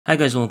Hi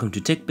guys, welcome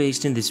to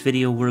TechBased. In this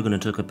video, we're going to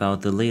talk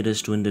about the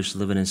latest Windows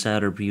 11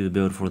 Insider preview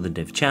build for the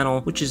dev channel,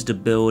 which is the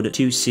build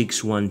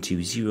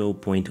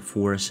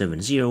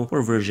 26120.470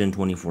 or version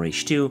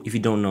 24H2. If you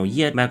don't know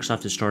yet,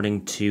 Microsoft is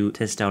starting to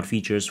test out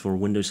features for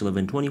Windows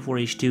 11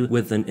 24H2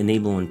 with an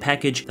enablement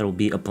package that will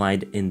be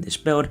applied in this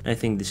build. I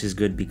think this is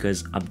good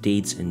because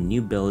updates and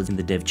new builds in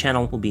the dev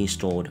channel will be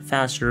installed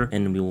faster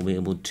and we will be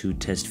able to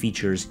test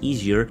features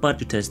easier. But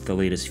to test the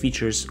latest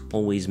features,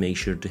 always make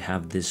sure to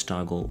have this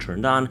toggle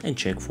turned on and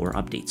check for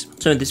updates.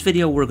 So in this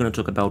video, we're going to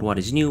talk about what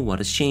is new, what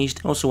has changed,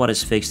 also what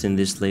is fixed in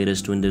this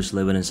latest Windows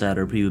 11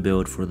 Insider preview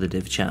build for the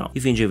dev channel.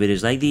 If you enjoy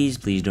videos like these,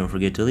 please don't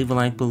forget to leave a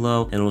like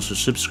below and also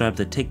subscribe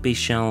to the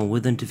TechBased channel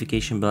with the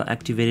notification bell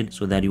activated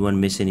so that you won't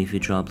miss any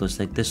future uploads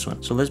like this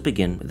one. So let's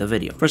begin with the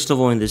video. First of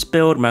all, in this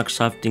build,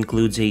 Microsoft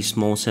includes a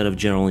small set of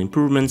general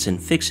improvements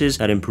and fixes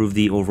that improve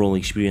the overall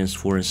experience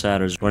for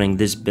insiders running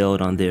this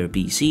build on their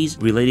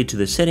PCs. Related to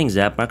the Settings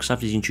app,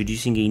 Microsoft is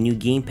introducing a new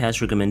Game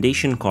Pass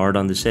recommendation card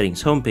on the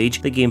Settings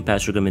homepage. The Game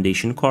Pass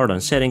recommendation card on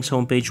Settings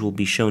homepage will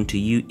be shown to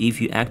you if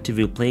you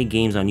actively play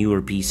games on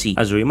your PC.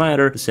 As a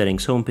reminder, the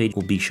Settings homepage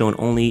will be shown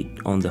only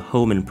on the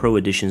Home and Pro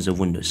editions of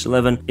Windows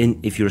 11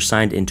 if you're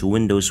signed into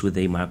Windows with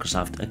a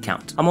Microsoft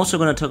account. I'm also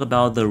going to talk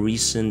about the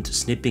recent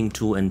snipping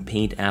tool and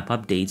Paint app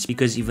updates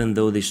because even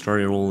though they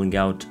started rolling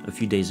out a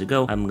few days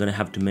ago, I'm going to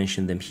have to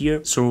mention them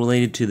here. So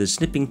related to the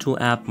snipping tool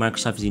app,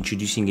 Microsoft is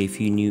introducing a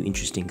few new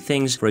interesting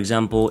things. For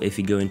example, if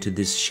you go into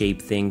this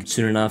shape thing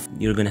soon enough,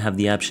 you're going to have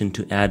the option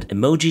to add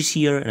emojis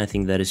here, and I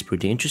think that is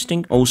pretty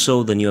interesting.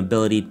 Also, the new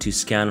ability to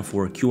scan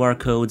for QR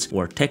codes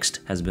or text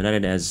has been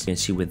added, as you can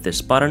see with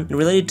this button. And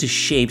related to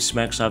shapes,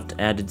 Microsoft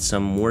added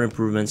some more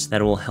improvements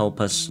that will help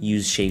us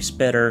use shapes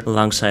better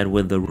alongside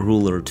with the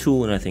ruler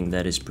tool, and I think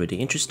that is pretty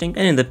interesting.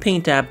 And in the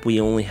Paint app,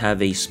 we only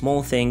have a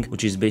small thing,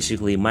 which is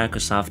basically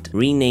Microsoft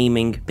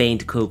renaming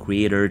Paint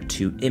Co-Creator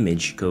to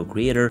Image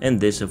Co-Creator, and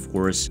this of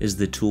course is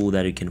the tool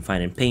that you can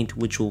find in Paint,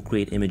 which will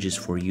create images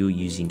for you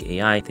using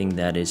AI. I think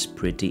that is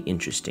pretty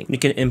interesting. You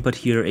can input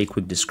here a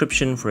quick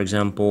description, for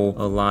example,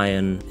 a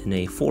lion in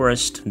a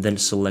forest, then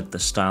select the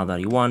style that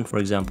you want, for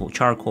example,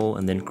 charcoal,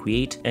 and then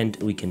create, and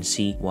we can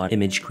see what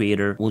image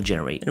creator will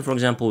generate. And for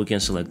example, we can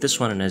select this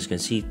one, and as you can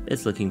see,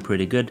 it's looking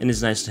pretty good, and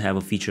it's nice to have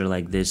a feature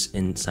like this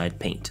inside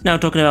Paint. Now,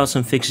 talking about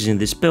some fixes in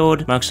this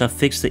build, Microsoft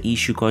fixed the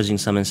issue causing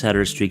some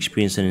insiders to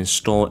experience an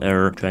install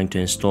error trying to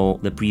install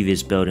the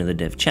previous build in the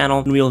dev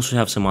channel. And we also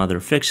have some other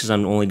fixes.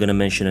 I'm only going to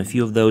mention a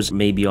few of those,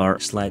 maybe are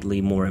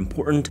slightly more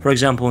important. For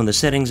example, in the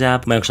Settings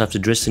app, Microsoft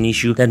addressed an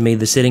issue that made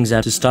the Settings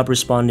app to stop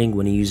responding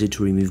when you use it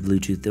to remove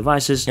Bluetooth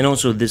devices. And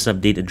also, this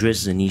update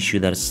addresses an issue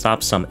that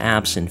stops some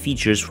apps and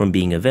features from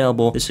being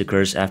available. This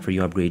occurs after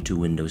you upgrade to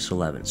Windows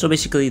 11. So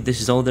basically,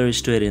 this is all there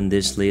is to it in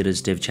this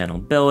latest dev channel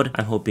build.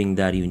 I'm hoping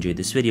that you enjoyed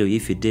this video.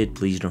 If you did,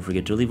 please don't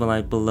forget to leave a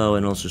like below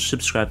and also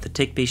subscribe to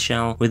the TechBased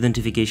channel with the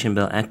notification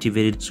bell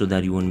activated so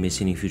that you won't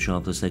miss any future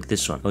uploads like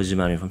this one. I was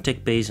Emmanuel from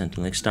TechBased.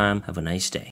 Until next time, have a nice day.